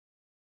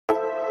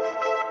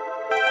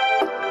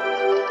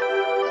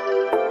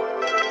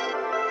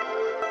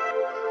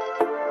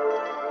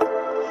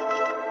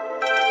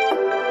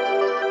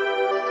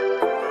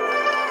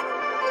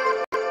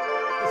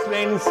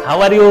Students,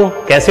 how are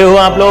you? कैसे हो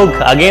आप लोग?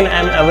 Again I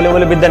am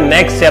available with the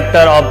next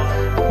chapter of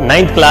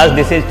 9th class.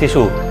 This is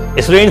tissue.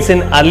 Students,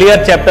 in earlier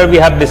chapter we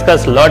have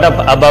discussed lot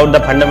about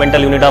the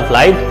fundamental unit of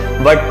life,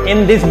 but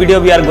in this video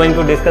we are going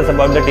to discuss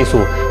about the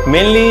tissue.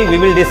 Mainly we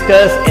will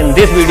discuss in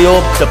this video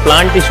the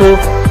plant tissue,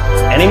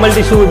 animal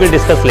tissue we will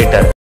discuss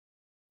later.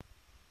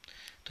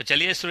 तो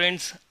चलिए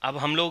students, अब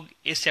हम लोग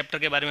इस chapter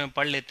के बारे में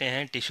पढ़ लेते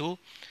हैं टिश्यू.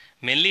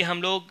 मेनली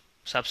हम लोग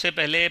सबसे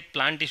पहले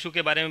प्लांट टिश्यू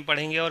के बारे में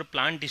पढ़ेंगे और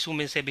प्लांट टिश्यू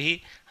में से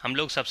भी हम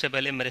लोग सबसे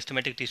पहले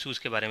मेरिस्टेमेटिक टिश्यूज़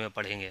के बारे में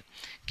पढ़ेंगे,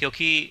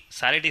 क्योंकि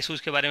सारे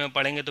टिश्यूज़ के बारे में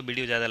पढ़ेंगे तो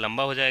वीडियो ज़्यादा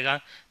लंबा हो जाएगा.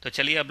 तो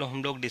चलिए अब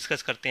हम लोग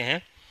डिस्कस करते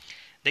हैं.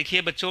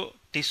 देखिए बच्चों,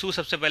 टिश्यू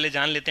सबसे पहले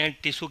जान लेते हैं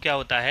टिश्यू क्या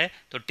होता है.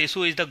 तो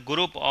tissue is the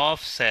group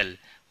of cell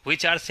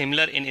which are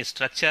similar in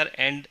structure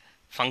and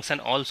function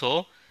also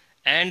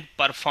and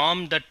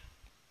perform the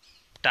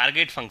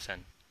target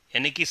function,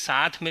 यानी कि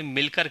साथ में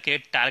मिलकर के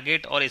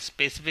टारगेट और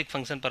स्पेसिफिक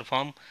फंक्शन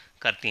परफॉर्म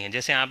करती हैं.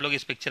 जैसे आप लोग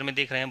इस पिक्चर में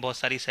देख रहे हैं, बहुत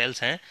सारी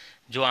सेल्स हैं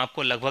जो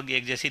आपको लगभग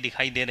एक जैसी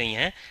दिखाई दे रही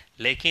हैं,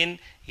 लेकिन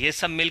ये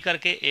सब मिलकर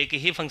के एक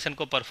ही फंक्शन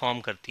को परफॉर्म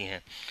करती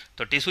हैं.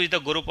 तो tissue is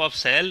the group of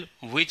cell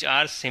which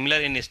are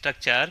similar in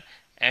structure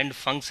and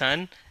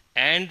function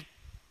and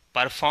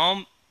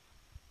perform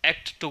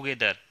act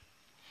together,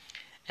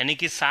 यानी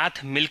कि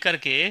साथ मिलकर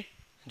के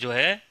जो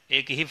है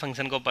एक ही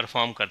फंक्शन को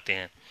परफॉर्म करते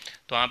हैं.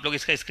 तो आप लोग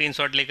इसका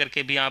स्क्रीनशॉट लेकर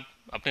के भी आप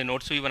अपने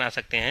नोट्स भी बना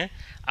सकते हैं.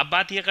 अब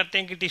बात ये करते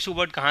हैं कि टिश्यू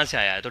वर्ड कहाँ से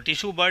आया है. तो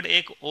टिश्यू वर्ड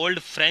एक ओल्ड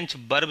फ्रेंच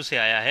वर्ब से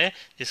आया है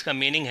जिसका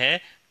मीनिंग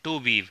है टू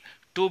वीव.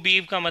 टू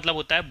वीव का मतलब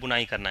होता है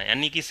बुनाई करना,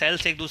 यानी कि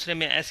सेल्स एक दूसरे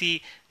में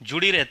ऐसी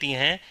जुड़ी रहती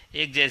हैं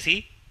एक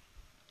जैसी,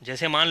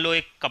 जैसे मान लो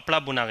एक कपड़ा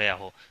बुना गया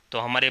हो तो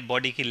हमारे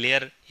बॉडी की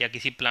लेयर या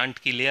किसी प्लांट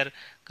की लेयर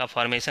का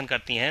फॉर्मेशन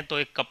करती हैं, तो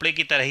एक कपड़े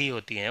की तरह ही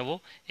होती हैं,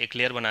 वो एक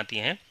लेयर बनाती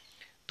हैं.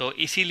 तो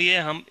इसीलिए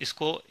हम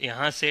इसको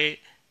यहाँ से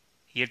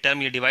ये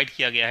टर्म ये डिवाइड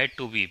किया गया है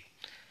टू वीव.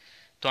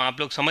 तो आप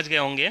लोग समझ गए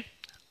होंगे.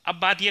 अब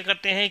बात ये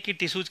करते हैं कि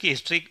टिश्यूज़ की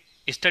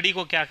स्टडी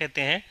को क्या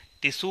कहते हैं.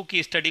 टिश्यू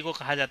की स्टडी को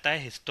कहा जाता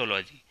है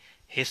हिस्टोलॉजी.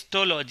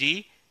 हिस्टोलॉजी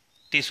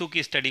टिश्यू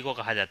की स्टडी को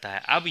कहा जाता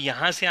है. अब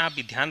यहाँ से आप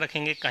ध्यान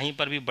रखेंगे, कहीं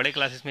पर भी बड़े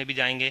क्लासेस में भी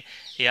जाएंगे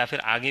या फिर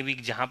आगे भी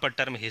जहाँ पर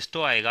टर्म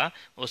हिस्टो आएगा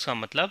उसका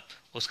मतलब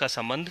उसका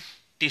संबंध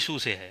टिश्यू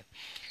से है.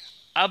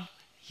 अब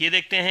ये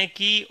देखते हैं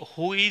कि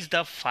who is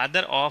the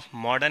father of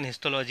modern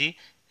histology,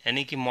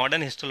 यानी कि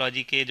मॉडर्न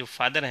हिस्टोलॉजी के जो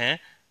फादर हैं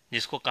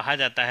जिसको कहा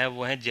जाता है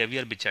वो है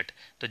जेवियर बिचट.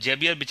 तो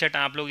जेवियर बिचट,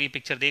 आप लोग ये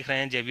पिक्चर देख रहे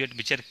हैं, जेवियर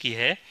बिचट की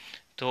है.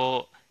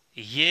 तो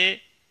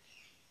ये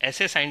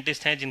ऐसे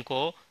साइंटिस्ट हैं जिनको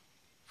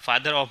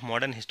फादर ऑफ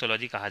मॉडर्न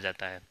हिस्टोलॉजी कहा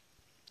जाता है.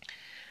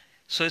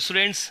 सो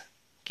स्टूडेंट्स,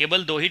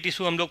 केवल दो ही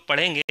टिश्यू हम लोग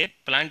पढ़ेंगे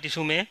प्लांट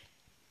टिश्यू में,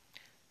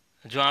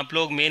 जो आप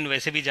लोग मेन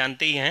वैसे भी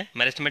जानते ही हैं,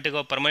 मेरिस्टेमेटिक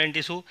और परमानेंट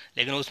टिश्यू.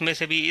 लेकिन उसमें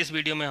से भी इस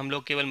वीडियो में हम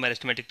लोग केवल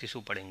मेरिस्टेमेटिक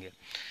टिश्यू पढ़ेंगे.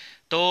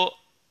 तो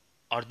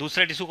और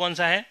दूसरा टिश्यू कौन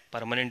सा है?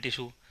 Permanent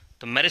tissue.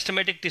 तो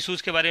मेरिस्टेमेटिक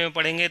टिश्यूज़ के बारे में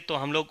पढ़ेंगे तो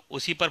हम लोग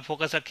उसी पर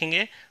फोकस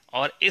रखेंगे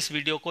और इस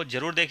वीडियो को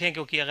जरूर देखें,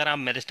 क्योंकि अगर आप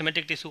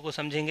मेरिस्टेमेटिक टिश्यू को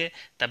समझेंगे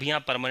तभी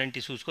आप परमानेंट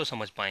टिश्यूज़ को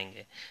समझ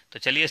पाएंगे. तो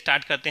चलिए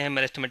स्टार्ट करते हैं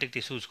मेरिस्टेमेटिक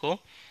टिश्यूज़ को.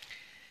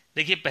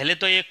 देखिए पहले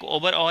तो एक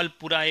ओवरऑल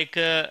पूरा एक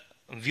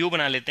व्यू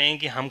बना लेते हैं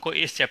कि हमको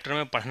इस चैप्टर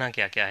में पढ़ना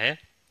क्या क्या है,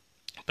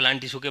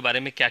 प्लांट टिश्यू के बारे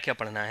में क्या क्या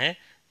पढ़ना है.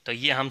 तो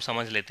ये हम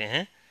समझ लेते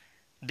हैं.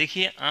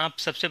 देखिए, आप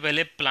सबसे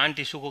पहले प्लांट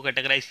टिश्यू को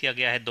कैटेगराइज किया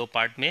गया है दो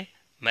पार्ट में,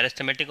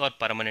 मेरिस्टेमेटिक और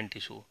परमानेंट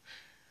टिश्यू.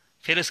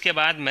 फिर उसके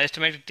बाद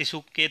मेरिस्टेमेटिक टिश्यू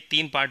के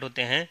तीन पार्ट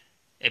होते हैं,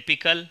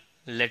 एपिकल,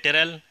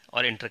 लेटरल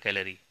और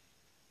इंटरकैलरी.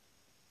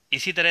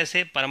 इसी तरह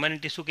से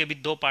परमानेंट टिश्यू के भी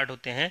दो पार्ट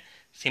होते हैं,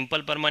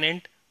 सिंपल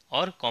परमानेंट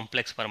और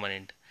कॉम्प्लेक्स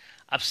परमानेंट.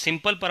 अब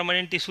सिंपल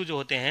परमानेंट टिश्यू जो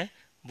होते हैं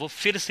वो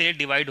फिर से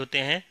डिवाइड होते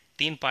हैं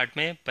तीन पार्ट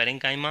में,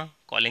 पेरेंकाइमा,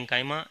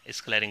 कोलेंकाइमा,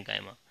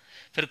 स्क्लेरेंकाइमा.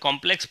 फिर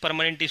कॉम्प्लेक्स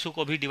परमानेंट टिश्यू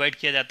को भी डिवाइड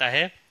किया जाता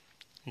है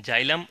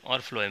जाइलम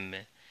और फ्लोएम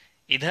में.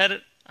 इधर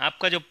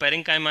आपका जो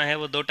पेरेंकाइमा है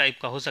वो दो टाइप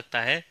का हो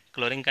सकता है,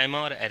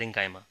 क्लोरेंकाइमा और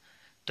एरेंकाइमा.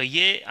 तो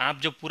ये आप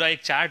जो पूरा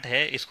एक चार्ट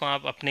है इसको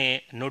आप अपने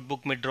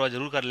नोटबुक में ड्रॉ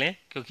जरूर कर लें,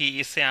 क्योंकि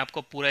इससे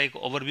आपको पूरा एक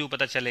ओवरव्यू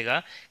पता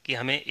चलेगा कि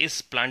हमें इस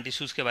प्लांट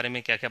टिश्यूज़ के बारे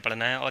में क्या क्या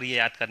पढ़ना है, और ये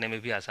याद करने में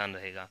भी आसान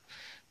रहेगा.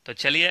 तो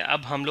चलिए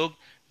अब हम लोग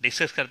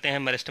डिस्कस करते हैं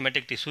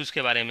मेरिस्टेमेटिक टिश्यूज़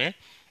के बारे में.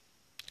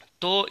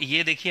 तो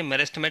ये देखिए,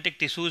 मेरिस्टेमेटिक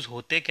टिश्यूज़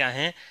होते क्या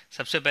हैं,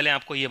 सबसे पहले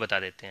आपको ये बता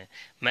देते हैं.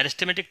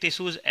 मेरिस्टेमेटिक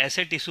टिश्यूज़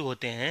ऐसे टिश्यू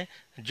होते हैं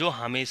जो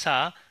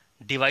हमेशा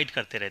डिवाइड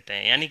करते रहते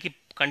हैं, यानी कि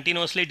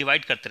कंटिन्यूसली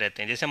डिवाइड करते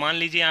रहते हैं. जैसे मान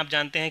लीजिए, आप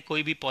जानते हैं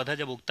कोई भी पौधा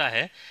जब उगता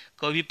है,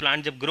 कोई भी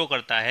प्लांट जब ग्रो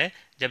करता है,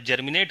 जब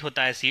जर्मिनेट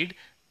होता है सीड,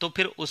 तो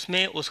फिर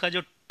उसमें उसका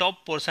जो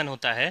टॉप पोर्शन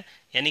होता है,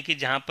 यानी कि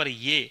जहाँ पर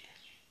ये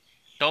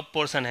टॉप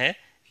पोर्शन है,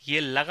 ये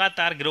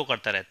लगातार ग्रो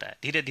करता रहता है,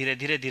 धीरे धीरे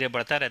धीरे धीरे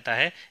बढ़ता रहता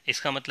है.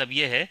 इसका मतलब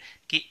ये है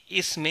कि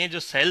इसमें जो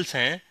सेल्स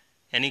हैं,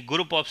 यानी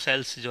ग्रुप ऑफ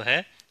सेल्स जो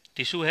है,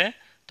 टिश्यू है,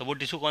 तो वो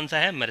टिश्यू कौन सा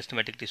है?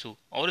 Meristematic tissue.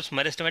 और उस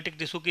मेरिस्टेमेटिक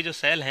टिश्यू की जो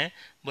सेल हैं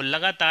वो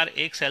लगातार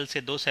एक सेल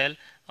से दो सेल,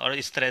 और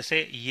इस तरह से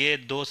ये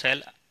दो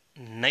सेल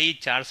नई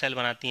चार सेल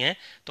बनाती हैं.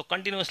 तो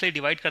कंटिन्यूसली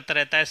डिवाइड करता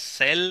रहता है,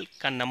 सेल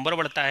का नंबर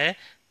बढ़ता है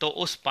तो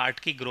उस पार्ट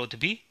की ग्रोथ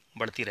भी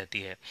बढ़ती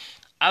रहती है.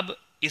 अब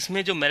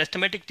इसमें जो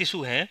मेरिस्टेमेटिक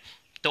टिश्यू है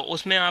तो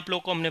उसमें आप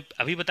लोग को हमने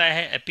अभी बताया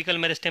है एपिकल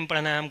मेरिस्टेम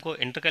पढ़ना है हमको,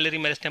 इंटरकैलरी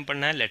मेरिस्टेम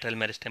पढ़ना है, लेटरल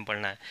मेरिस्टेम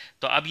पढ़ना है।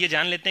 तो अब ये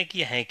जान लेते हैं कि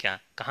ये हैं क्या,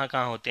 कहाँ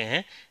कहाँ होते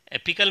हैं।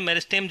 एपिकल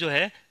मेरिस्टेम जो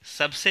है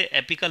सबसे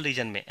एपिकल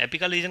रीजन में,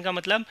 एपिकल रीजन का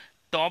मतलब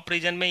टॉप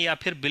रीजन में या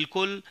फिर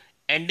बिल्कुल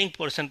एंडिंग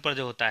पोर्शन पर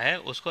जो होता है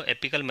उसको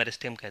एपिकल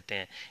मेरिस्टेम कहते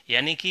हैं।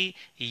 यानी कि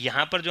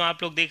यहाँ पर जो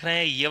आप लोग देख रहे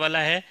हैं ये वाला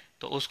है,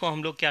 तो उसको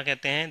हम लोग क्या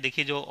कहते हैं,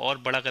 देखिए जो और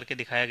बड़ा करके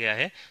दिखाया गया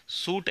है,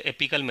 सूट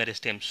एपिकल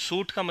मेरिस्टेम।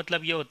 सूट का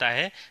मतलब ये होता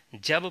है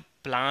जब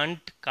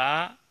प्लांट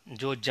का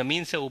जो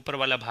जमीन से ऊपर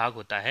वाला भाग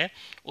होता है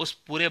उस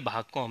पूरे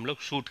भाग को हम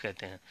लोग सूट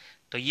कहते हैं।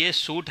 तो ये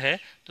सूट है,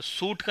 तो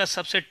सूट का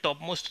सबसे टॉप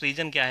मोस्ट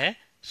रीजन क्या है,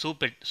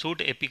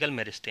 सूट एपिकल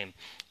मेरिस्टेम।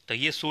 तो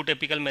ये सूट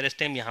एपिकल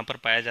मेरिस्टेम यहाँ पर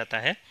पाया जाता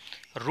है।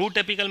 रूट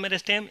एपिकल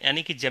मेरिस्टेम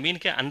यानी कि जमीन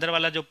के अंदर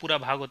वाला जो पूरा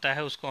भाग होता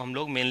है उसको हम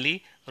लोग मेनली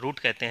रूट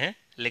कहते हैं,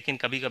 लेकिन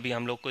कभी कभी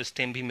हम लोग को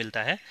स्टेम भी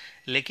मिलता है,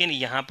 लेकिन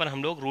यहाँ पर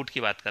हम लोग रूट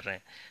की बात कर रहे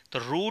हैं। तो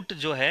रूट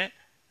जो है,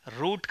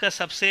 रूट का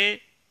सबसे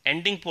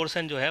एंडिंग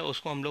पोर्शन जो है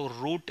उसको हम लोग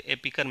रूट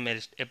एपिकल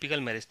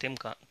मेरिस्टेम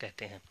का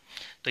कहते हैं।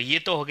 तो ये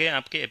तो हो गए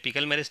आपके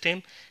एपिकल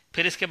मेरिस्टेम।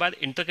 फिर इसके बाद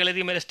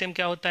इंटरकैलरी मेरिस्टेम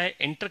क्या होता है,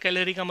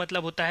 इंटरकैलरी का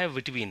मतलब होता है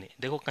बिटवीन।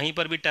 देखो कहीं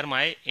पर भी टर्म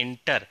आए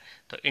इंटर,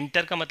 तो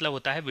इंटर का मतलब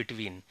होता है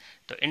बिटवीन।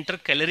 तो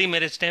इंटरकैलरी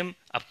मेरिस्टेम,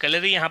 अब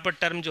कैलरी यहाँ पर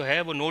टर्म जो है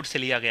वो नोट से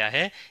लिया गया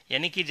है,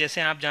 यानी कि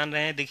जैसे आप जान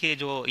रहे हैं, देखिए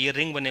जो ये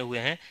रिंग बने हुए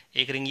हैं,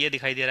 एक रिंग ये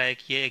दिखाई दे रहा है,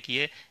 एक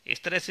ये,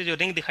 इस तरह से जो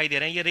रिंग दिखाई दे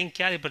रहे हैं, ये रिंग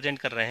क्या रिप्रेजेंट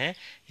कर रहे हैं,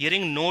 ये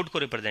रिंग नोड को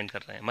रिप्रेजेंट कर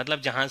रहे हैं,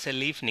 मतलब जहाँ से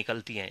लीफ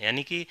निकलती है।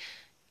 यानी कि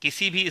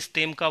किसी भी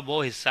स्टेम का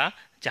वो हिस्सा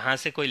जहाँ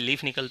से कोई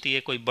लीफ निकलती है,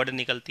 कोई बड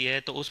निकलती है,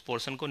 तो उस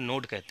पोर्शन को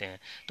नोड कहते हैं।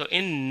 तो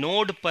इन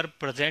नोड पर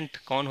प्रेजेंट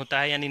कौन होता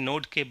है, यानी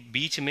नोड के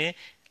बीच में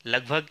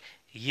लगभग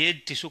ये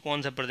टिश्यू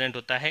कौन सा प्रेजेंट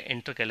होता है,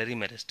 इंटरकैलरी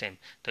मेरिस्टेम।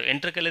 तो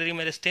इंटरकैलरी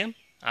मेरिस्टेम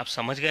आप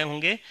समझ गए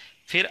होंगे।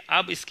 फिर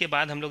अब इसके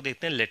बाद हम लोग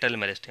देखते हैं लेटरल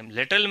मेरिस्टेम।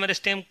 लेटरल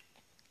मेरिस्टेम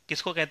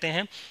किसको कहते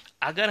हैं,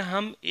 अगर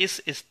हम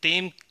इस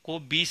स्टेम को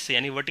बीच से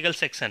यानी वर्टिकल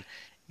सेक्शन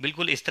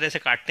बिल्कुल इस तरह से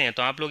काटते हैं,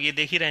 तो आप लोग ये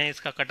देख ही रहे हैं,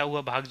 इसका कटा हुआ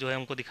भाग जो है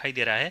हमको दिखाई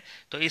दे रहा है।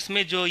 तो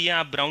इसमें जो ये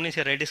आप ब्राउनिश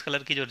या रेडिश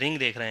कलर की जो रिंग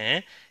देख रहे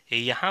हैं,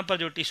 यहाँ पर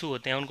जो टिश्यू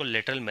होते हैं उनको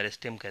लेटरल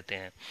मेरिस्टेम कहते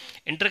हैं।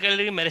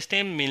 इंटरकैलरी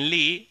मेरिस्टेम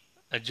मेनली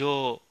जो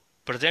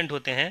प्रेजेंट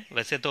होते हैं,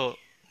 वैसे तो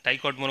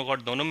डाइकॉट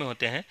मोनोकॉट दोनों में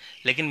होते हैं,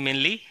 लेकिन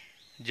मेनली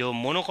जो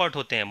मोनोकॉट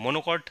होते हैं,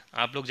 मोनोकॉट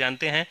आप लोग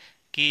जानते हैं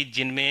कि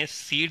जिनमें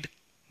सीड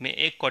में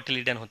एक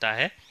कॉटिलीडन होता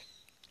है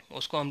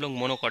उसको हम लोग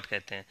मोनोकॉट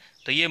कहते हैं।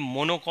 तो ये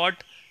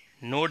मोनोकॉट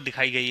नोड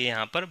दिखाई गई है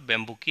यहाँ पर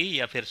बेम्बू की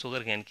या फिर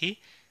शुगर केन की,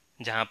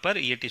 जहाँ पर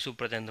ये टिश्यू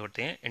प्रेजेंट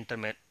होते हैं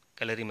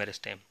इंटरकैलरी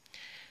मेरिस्टेम।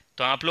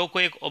 तो आप लोग को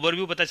एक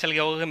ओवरव्यू पता चल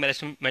गया होगा कि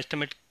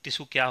मेरिस्टेमेटिक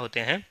टिश्यू क्या होते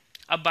हैं।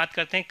 अब बात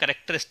करते हैं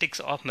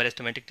करेक्टरिस्टिक्स ऑफ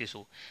मेरिस्टेमेटिक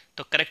टिश्यू।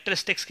 तो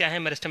करेक्टरिस्टिक्स क्या है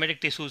मेरिस्टेमेटिक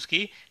टिश्यूज़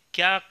की,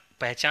 क्या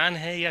पहचान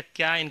है या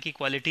क्या इनकी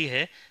क्वालिटी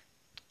है,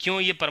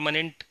 क्यों ये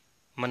परमानेंट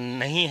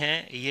नहीं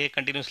है, ये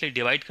कंटिन्यूसली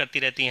डिवाइड करती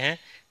रहती हैं,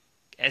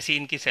 ऐसी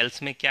इनकी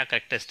सेल्स में क्या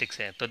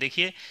करेक्टरिस्टिक्स है। तो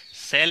देखिए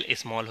सेल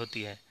स्मॉल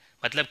होती है,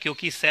 मतलब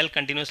क्योंकि सेल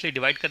कंटिन्यूसली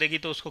डिवाइड करेगी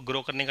तो उसको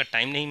ग्रो करने का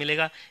टाइम नहीं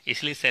मिलेगा,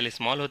 इसलिए सेल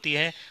स्मॉल होती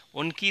है।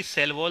 उनकी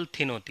सेल वॉल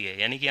थिन होती है,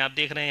 यानी कि आप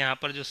देख रहे हैं यहाँ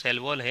पर जो सेल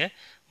वॉल है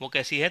वो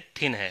कैसी है,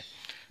 थिन है।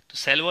 तो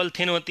सेल वॉल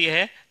थिन होती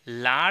है।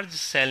 लार्ज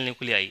सेल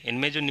न्यूक्लियाई,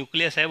 इनमें जो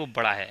न्यूक्लियस है वो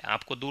बड़ा है,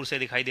 आपको दूर से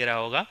दिखाई दे रहा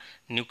होगा,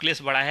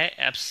 न्यूक्लियस बड़ा है।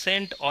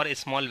 एब्सेंट और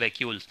स्मॉल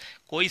वैक्यूल्स,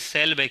 कोई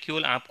सेल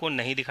वैक्यूल आपको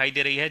नहीं दिखाई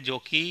दे रही है, जो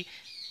कि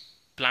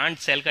प्लांट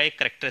सेल का एक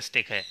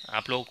करेक्टरिस्टिक है।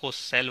 आप लोगों को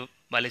सेल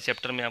वाले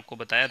चैप्टर में आपको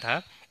बताया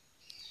था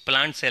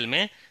प्लांट सेल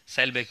में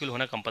सेल वैक्यूल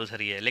होना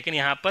कंपलसरी है, लेकिन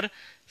यहाँ पर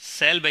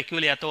सेल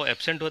वैक्यूल या तो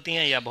एब्सेंट होती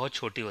हैं या बहुत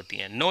छोटी होती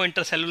हैं। नो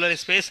इंटरसेलुलर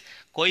स्पेस,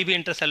 कोई भी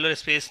इंटरसेलुलर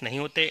स्पेस नहीं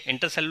होते।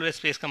 इंटरसेलुलर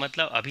स्पेस का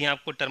मतलब अभी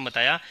आपको टर्म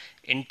बताया,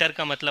 इंटर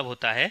का मतलब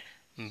होता है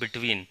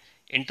बिटवीन,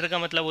 इंटर का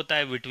मतलब होता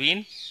है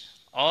बिटवीन,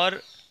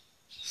 और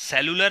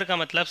सेलुलर का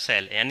मतलब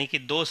सेल, यानी कि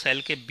दो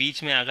सेल के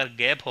बीच में अगर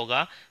गैप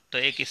होगा तो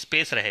एक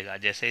स्पेस रहेगा,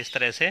 जैसे इस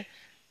तरह से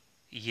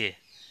ये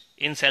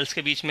इन सेल्स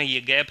के बीच में ये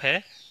गैप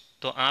है,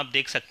 तो आप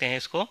देख सकते हैं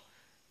इसको।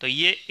 तो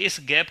ये इस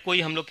गैप को ही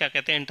हम लोग क्या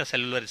कहते हैं,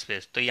 इंटरसेलुलर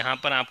स्पेस। तो यहाँ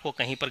पर आपको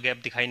कहीं पर गैप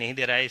दिखाई नहीं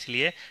दे रहा है,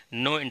 इसलिए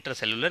no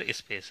intercellular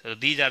space.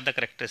 These are the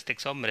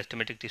characteristics of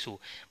meristematic tissue.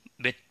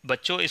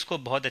 बच्चों इसको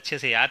बहुत अच्छे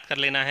से याद कर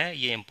लेना है,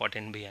 ये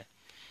इंपॉर्टेंट भी है।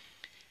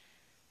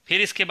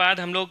 फिर इसके बाद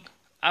हम लोग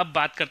अब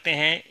बात करते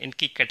हैं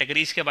इनकी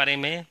कैटेगरीज के बारे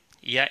में,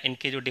 या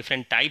इनके जो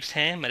डिफरेंट टाइप्स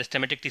हैं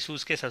मेरिस्टेमेटिक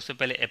टिश्यूज़ के। सबसे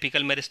पहले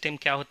एपिकल मेरिस्टेम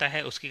क्या होता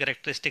है, उसकी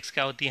कैरेक्टरिस्टिक्स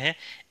क्या होती हैं।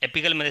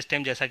 एपिकल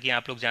मेरिस्टेम जैसा कि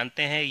आप लोग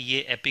जानते हैं, ये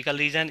एपिकल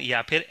रीजन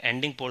या फिर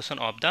ending portion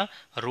of the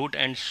root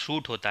and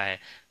shoot होता है।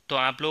 तो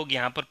आप लोग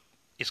यहाँ पर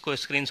इसको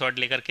स्क्रीनशॉट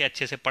लेकर के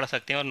अच्छे से पढ़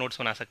सकते हैं और नोट्स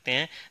बना सकते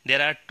हैं।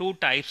 There are two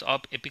types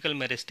of apical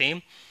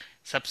meristem.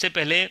 सबसे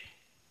पहले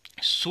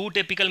सूट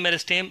एपिकल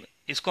मेरिस्टेम,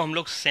 इसको हम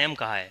लोग सेम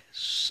कहा है,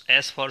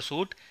 S for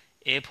suit,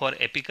 A for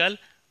apical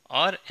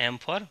और एम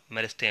फॉर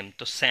मेरिस्टेम।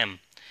 तो सेम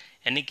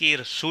यानी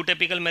कि shoot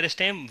apical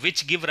meristem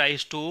which give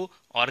rise to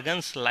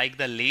organs like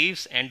the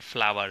leaves and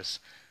flowers.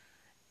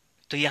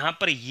 तो यहाँ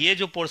पर ये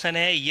जो पोर्शन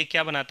है ये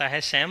क्या बनाता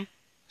है,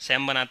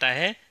 सेम बनाता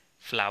है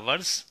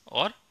फ्लावर्स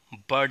और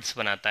बर्ड्स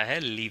बनाता है,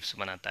 लीव्स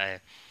बनाता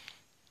है।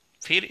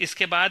 फिर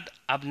इसके बाद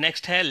अब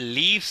नेक्स्ट है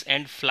लीव्स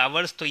एंड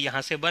फ्लावर्स, तो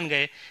यहाँ से बन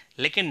गए,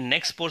 लेकिन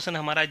नेक्स्ट पोर्शन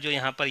हमारा जो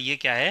यहाँ पर ये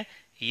क्या है,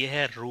 ये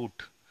है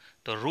रूट।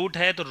 तो रूट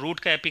है तो रूट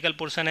का एपिकल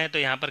पोर्शन है, तो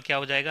यहाँ पर क्या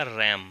हो जाएगा,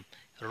 RAM,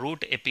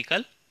 root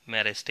apical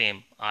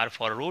meristem, are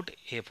for root,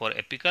 A for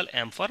apical,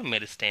 M for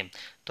meristem.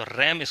 तो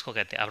रैम इसको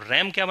कहते हैं। अब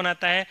रैम क्या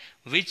बनाता है,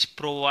 which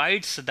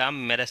provides the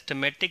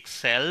meristematic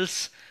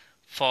cells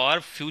for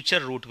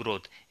future root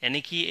growth,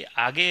 यानी कि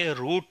आगे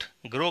रूट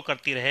ग्रो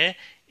करती रहे,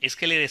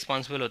 इसके लिए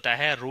रिस्पॉन्सिबल होता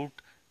है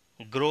रूट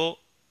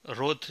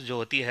ग्रोथ जो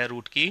होती है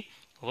रूट की,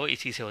 वो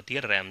इसी से होती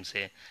है, रैम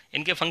से।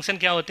 इनके फंक्शन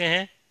क्या होते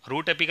हैं,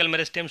 root apical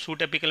meristem,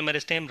 shoot apical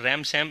meristem,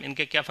 RAM Sam,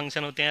 इनके क्या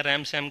फंक्शन होते हैं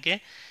रैम सैम के,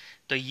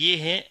 तो ये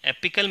है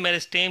apical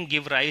meristem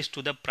give rise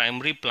to the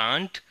primary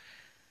plant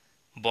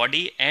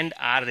body and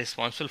are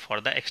responsible for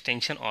the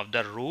extension of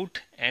the root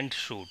and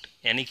shoot,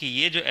 यानी कि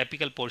ये जो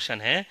एपिकल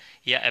पोर्शन है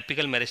या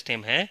एपिकल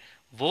मेरिस्टेम है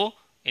वो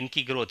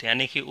इनकी ग्रोथ,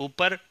 यानी कि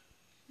ऊपर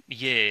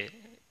ये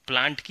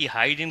प्लांट की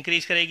हाइट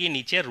इंक्रीज करेगी,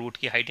 नीचे रूट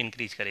की हाइट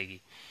इंक्रीज करेगी।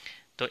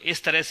 तो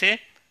इस तरह से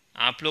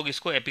आप लोग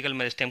इसको एपिकल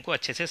मेरिस्टेम को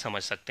अच्छे से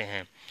समझ सकते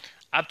हैं।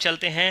 अब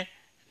चलते हैं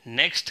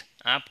नेक्स्ट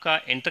आपका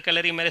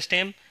इंटरकैलरी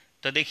मेरिस्टेम।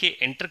 तो देखिए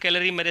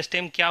इंटरकैलरी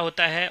मेरिस्टेम क्या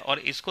होता है, और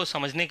इसको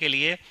समझने के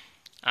लिए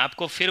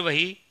आपको फिर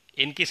वही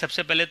इनकी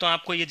सबसे पहले तो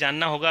आपको ये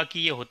जानना होगा कि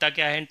ये होता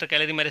क्या है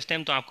इंटरकैलरी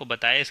मेरिस्टेम। तो आपको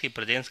बताया इसकी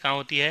प्रेजेंस कहाँ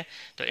होती है।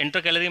 तो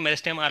intercalary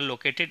meristem are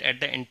located at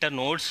the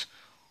internodes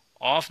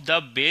of the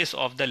base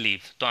of the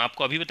leaf. तो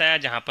आपको अभी बताया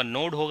जहाँ पर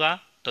नोड होगा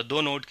तो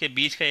दो नोड के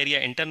बीच का एरिया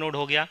इंटरनोड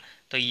हो गया।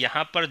 तो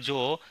यहाँ पर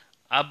जो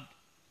अब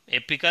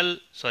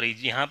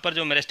यहाँ पर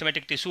जो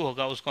मेरिस्टेमेटिक टिश्यू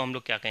होगा उसको हम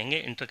लोग क्या कहेंगे,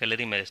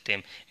 इंटरकैलरी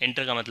मेरिस्टेम।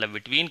 इंटर का मतलब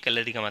बिटवीन,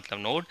 कैलरी का मतलब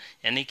नोड,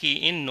 यानी कि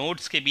इन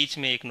नोड्स के बीच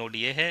में एक नोड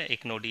ये है,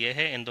 एक नोड ये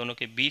है, इन दोनों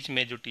के बीच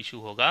में जो टिश्यू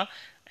होगा,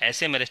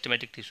 ऐसे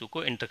मेरिस्टेमेटिक टिश्यू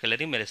को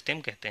इंटरकैलरी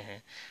मेरिस्टेम कहते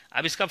हैं।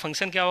 अब इसका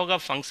फंक्शन क्या होगा,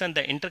 function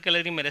the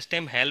intercalary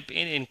meristem help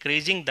in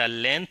increasing the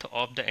length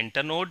of the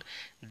internode,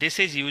 this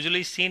is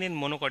usually seen in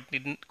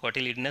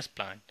monocotyledonous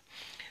plant.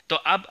 तो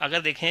अब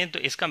अगर देखें तो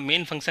इसका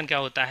मेन फंक्शन क्या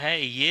होता है,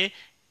 ये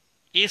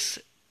इस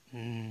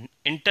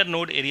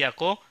इंटरनोड एरिया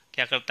को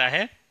क्या करता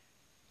है,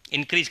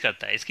 इंक्रीज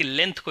करता है, इसकी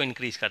लेंथ को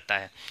इंक्रीज करता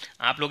है।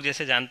 आप लोग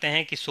जैसे जानते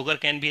हैं कि शुगर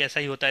कैन भी ऐसा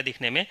ही होता है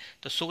दिखने में।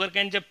 तो शुगर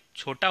कैन जब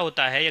छोटा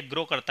होता है या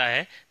ग्रो करता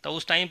है तो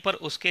उस टाइम पर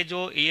उसके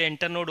जो ये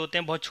इंटरनोड होते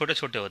हैं बहुत छोटे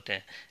छोटे होते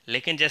हैं,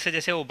 लेकिन जैसे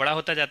जैसे वो बड़ा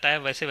होता जाता है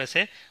वैसे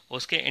वैसे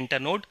उसके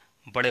इंटरनोड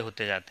बड़े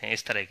होते जाते हैं।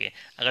 इस तरह के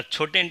अगर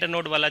छोटे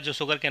इंटरनोड वाला जो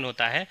शुगर कैन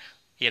होता है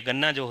या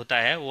गन्ना जो होता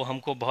है वो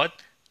हमको बहुत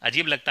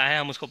अजीब लगता है,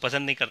 हम उसको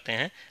पसंद नहीं करते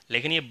हैं,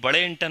 लेकिन ये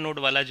बड़े इंटरनोड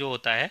वाला जो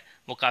होता है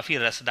वो काफ़ी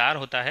रसदार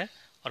होता है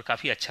और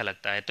काफ़ी अच्छा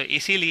लगता है। तो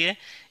इसीलिए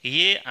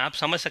ये आप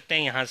समझ सकते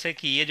हैं यहाँ से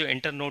कि ये जो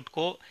इंटरनोड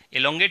को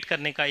एलोंगेट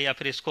करने का या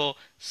फिर इसको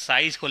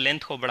साइज को, लेंथ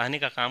को बढ़ाने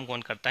का काम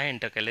कौन करता है,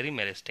 इंटरकैलरी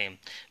मेरिस्टेम।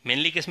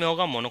 मेनली किस में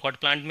होगा, मोनोकॉट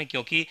प्लांट में,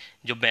 क्योंकि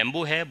जो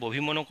बैम्बू है वो भी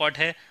मोनोकॉट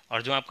है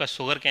और जो आपका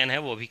शुगर कैन है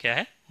वो भी क्या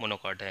है,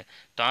 मोनोकॉट है।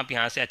 तो आप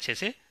यहाँ से अच्छे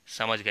से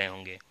समझ गए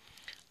होंगे।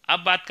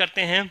 अब बात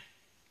करते हैं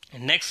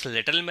नेक्स्ट,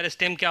 लेटरल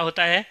मेरिस्टेम क्या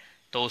होता है,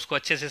 तो उसको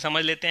अच्छे से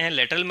समझ लेते हैं।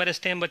 लेटरल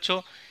मेरिस्टेम बच्चों,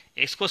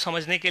 इसको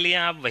समझने के लिए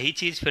आप वही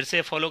चीज़ फिर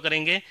से फॉलो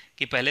करेंगे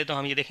कि पहले तो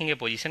हम ये देखेंगे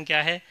पोजीशन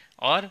क्या है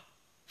और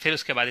फिर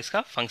उसके बाद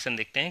इसका फंक्शन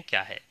देखते हैं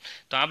क्या है।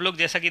 तो आप लोग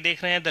जैसा कि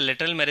देख रहे हैं, the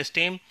lateral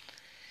meristem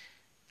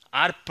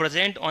are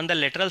present on the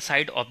lateral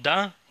side of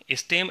the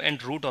stem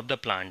and root of the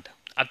plant.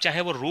 अब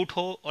चाहे वो रूट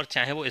हो और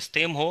चाहे वो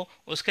स्टेम हो,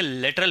 उसके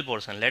लेटरल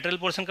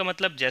पोर्शन का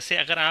मतलब जैसे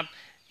अगर आप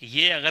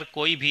ये अगर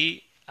कोई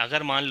भी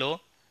अगर मान लो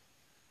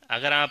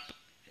अगर आप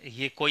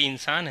ये कोई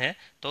इंसान है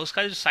तो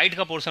उसका जो साइड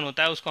का पोर्शन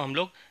होता है उसको हम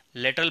लोग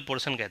लेटरल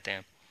पोर्शन कहते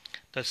हैं।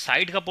 तो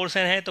साइड का पोर्शन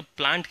है तो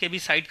प्लांट के भी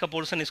साइड का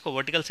पोर्शन, इसको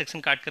वर्टिकल सेक्शन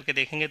काट करके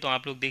देखेंगे तो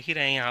आप लोग देख ही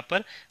रहे हैं यहाँ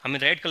पर हमें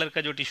रेड कलर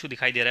का जो टिश्यू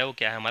दिखाई दे रहा है वो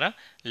क्या है, हमारा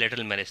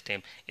लेटरल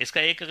मेरिस्टेम।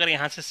 इसका एक अगर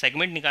यहाँ से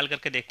सेगमेंट निकाल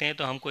करके देखते हैं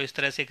तो हमको इस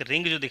तरह से एक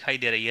रिंग जो दिखाई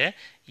दे रही है,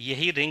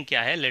 यही रिंग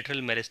क्या है,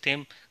 लेटरल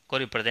मेरिस्टेम को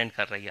रिप्रेजेंट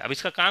कर रही है। अब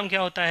इसका काम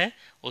क्या होता है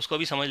उसको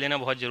भी समझ लेना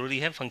बहुत ज़रूरी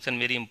है, function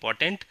very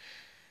important.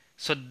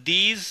 So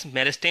these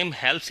meristem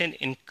helps in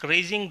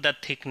increasing the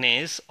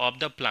thickness of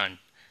the plant.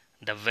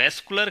 The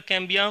vascular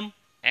cambium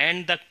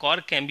and the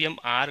core cambium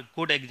are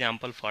good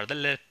example for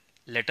the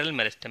lateral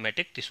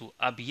meristematic tissue.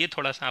 अब ये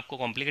थोड़ा सा आपको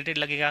कॉम्प्लिकेटेड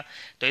लगेगा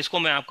तो इसको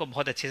मैं आपको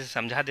बहुत अच्छे से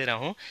समझा दे रहा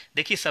हूँ।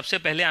 देखिए सबसे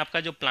पहले आपका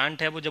जो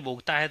प्लांट है वो जब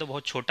उगता है तो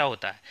बहुत छोटा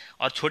होता है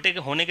और छोटे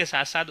होने के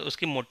साथ साथ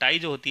उसकी मोटाई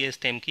जो होती है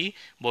स्टेम की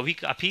वो भी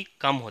काफ़ी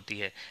कम होती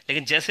है,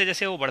 लेकिन जैसे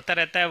जैसे वो बढ़ता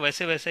रहता है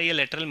वैसे वैसे ये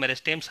लेटरल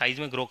मेरिस्टेम साइज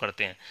में ग्रो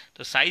करते हैं।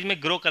 तो साइज में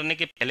ग्रो करने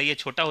के पहले ये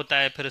छोटा होता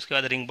है, फिर उसके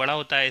बाद रिंग बड़ा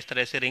होता है। इस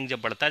तरह से रिंग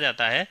जब बढ़ता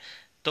जाता है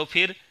तो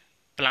फिर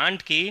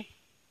प्लांट की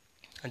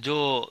जो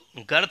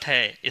गर्थ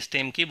है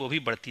स्टेम की वो भी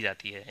बढ़ती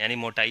जाती है, यानी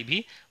मोटाई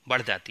भी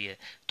बढ़ जाती है।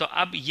 तो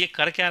अब ये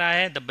कर क्या रहा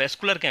है, the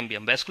vascular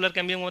cambium. Vascular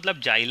cambium मतलब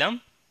जाइलम।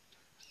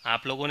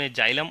 आप लोगों ने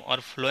जाइलम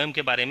और फ्लोएम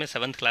के बारे में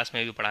 7th क्लास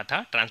में भी पढ़ा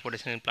था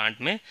ट्रांसपोर्टेशन इन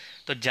प्लांट में।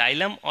 तो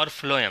जाइलम और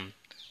फ्लोएम,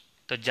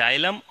 तो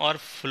जाइलम और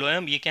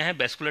फ्लोएम ये क्या है,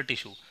 वेस्कुलर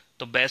टिश्यू।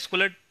 तो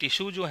वेस्कुलर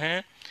टिश्यू जो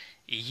हैं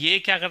ये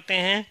क्या करते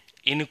हैं,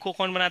 इनको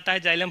कौन बनाता है,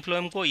 जाइलम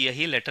फ्लोएम को,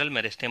 यही लेटरल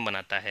मेरिस्टेम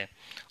बनाता है।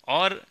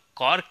 और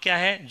कॉर्क क्या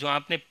है, जो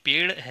आपने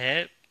पेड़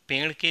है,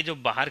 पेड़ के जो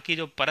बाहर की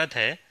जो परत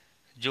है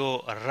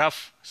जो रफ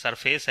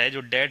सरफेस है,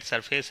 जो डेड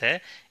सरफेस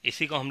है,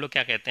 इसी को हम लोग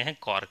क्या कहते हैं,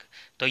 कॉर्क।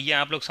 तो ये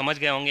आप लोग समझ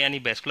गए होंगे, यानी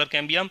vascular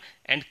cambium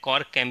and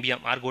cork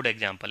cambium are good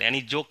example.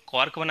 यानी जो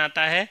कॉर्क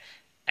बनाता है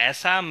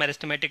ऐसा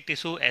मेरिस्टेमेटिक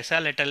टिश्यू, ऐसा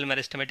lateral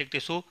meristematic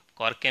tissue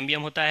cork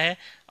cambium होता है,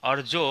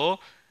 और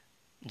जो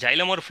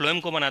जाइलम और फ्लोएम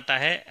को बनाता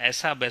है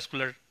ऐसा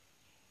वेस्कुलर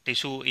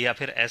टिश्यू या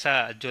फिर ऐसा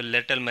जो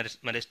लेटरल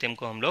मेरिस्टेम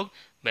को हम लोग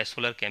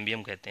वेस्कुलर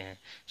कैम्बियम कहते हैं।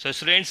 सो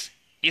स्टूडेंट्स,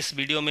 इस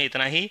वीडियो में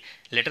इतना ही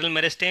लेटरल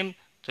मेरिस्टेम।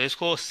 तो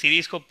इसको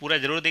सीरीज़ को पूरा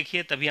जरूर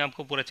देखिए, तभी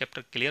आपको पूरा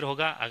चैप्टर क्लियर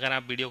होगा। अगर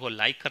आप वीडियो को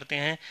लाइक करते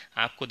हैं,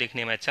 आपको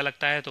देखने में अच्छा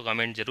लगता है, तो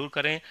कमेंट जरूर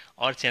करें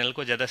और चैनल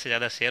को ज़्यादा से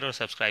ज़्यादा शेयर और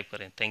सब्सक्राइब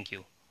करें। Thank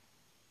you.